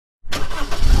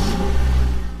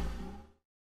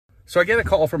So I get a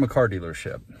call from a car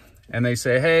dealership and they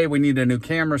say, hey, we need a new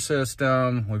camera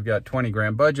system. We've got 20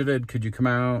 grand budgeted. Could you come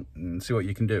out and see what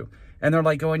you can do? And they're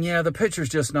like going, yeah, the picture's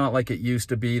just not like it used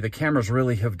to be. The cameras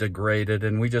really have degraded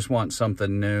and we just want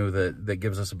something new that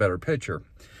gives us a better picture.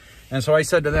 And so I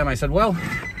said to them, I said, well,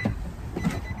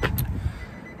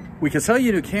 we could sell you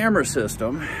a new camera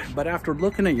system, but after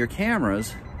looking at your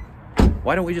cameras,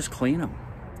 why don't we just clean them?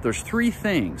 There's 3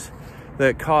 things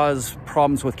that cause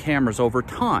problems with cameras over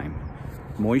time: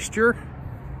 moisture,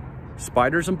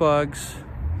 spiders and bugs,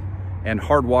 and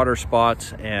hard water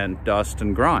spots and dust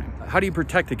and grime. How do you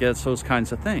protect against those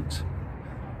kinds of things?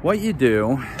 What you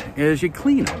do is you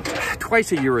clean them.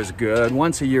 Twice a year is good,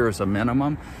 once a year is a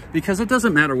minimum, because it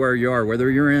doesn't matter where you are,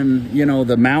 whether you're in,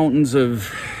 the mountains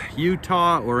of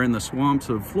Utah or in the swamps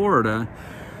of Florida,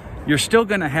 you're still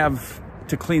gonna have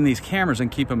to clean these cameras and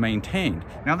keep them maintained.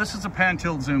 Now this is a pan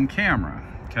tilt zoom camera,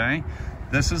 okay?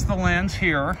 This is the lens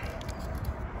here,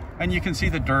 and you can see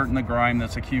the dirt and the grime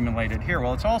that's accumulated here.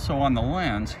 Well, it's also on the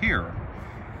lens here.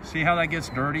 See how that gets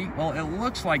dirty? Well, it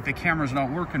looks like the camera's not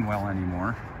working well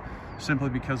anymore, simply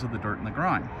because of the dirt and the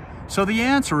grime. So the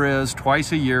answer is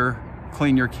twice a year,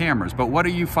 clean your cameras. But what are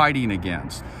you fighting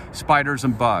against? Spiders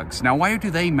and bugs. Now, why do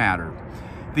they matter?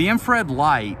 The infrared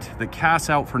light that casts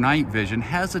out for night vision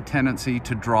has a tendency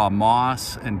to draw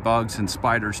moss and bugs and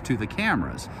spiders to the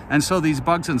cameras. And so these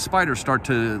bugs and spiders start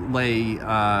to lay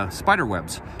spider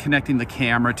webs, connecting the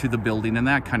camera to the building and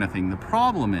that kind of thing. The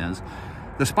problem is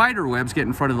the spider webs get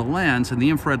in front of the lens and the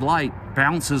infrared light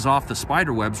bounces off the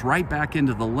spider webs right back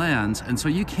into the lens, and so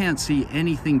you can't see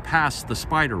anything past the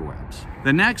spider webs.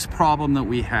 The next problem that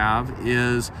we have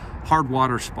is hard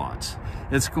water spots.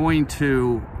 It's going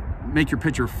to make your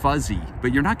picture fuzzy,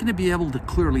 but you're not going to be able to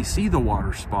clearly see the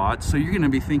water spots, so you're going to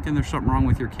be thinking there's something wrong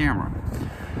with your camera.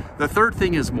 The third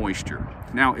thing is moisture.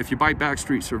 Now, if you buy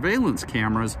backstreet surveillance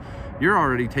cameras, you're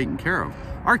already taken care of.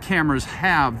 Our cameras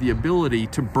have the ability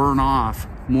to burn off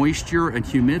moisture and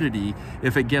humidity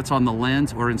if it gets on the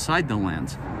lens or inside the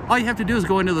lens. All you have to do is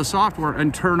go into the software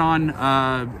and turn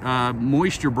on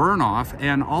moisture burn off,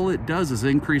 and all it does is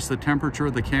increase the temperature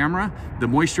of the camera. The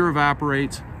moisture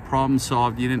evaporates, problem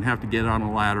solved. You didn't have to get on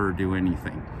a ladder or do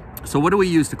anything. So what do we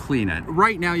use to clean it?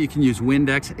 Right now you can use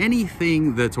Windex.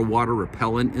 Anything that's a water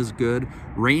repellent is good.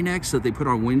 Rain-X that they put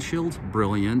on windshields,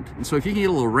 brilliant. And so if you can get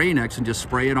a little Rain-X and just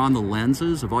spray it on the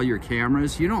lenses of all your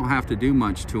cameras, you don't have to do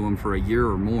much to them for a year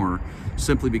or more,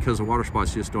 simply because the water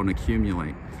spots just don't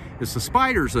accumulate. It's the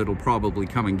spiders that'll probably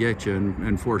come and get you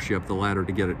and force you up the ladder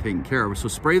to get it taken care of. So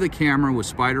spray the camera with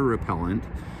spider repellent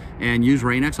and use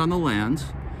Rain-X on the lens,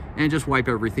 and just wipe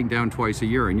everything down twice a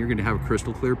year, and you're going to have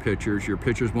crystal clear pictures. Your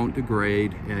pictures won't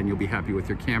degrade, and you'll be happy with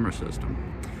your camera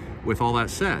system. With all that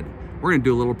said, we're going to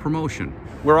do a little promotion.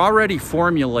 We're already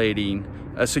formulating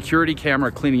a security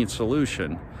camera cleaning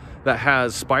solution that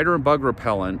has spider and bug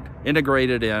repellent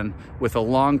integrated in with a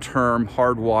long-term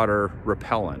hard water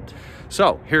repellent.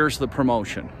 So here's the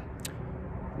promotion.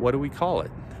 What do we call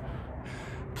it?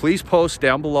 Please post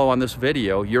down below on this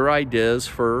video your ideas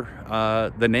for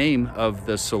the name of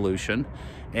the solution,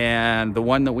 and the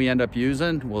one that we end up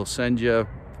using, we'll send you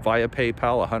via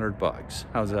PayPal $100.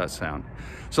 How's that sound?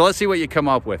 So let's see what you come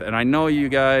up with. And I know you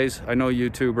guys, I know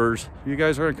YouTubers, you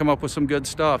guys are gonna come up with some good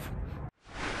stuff.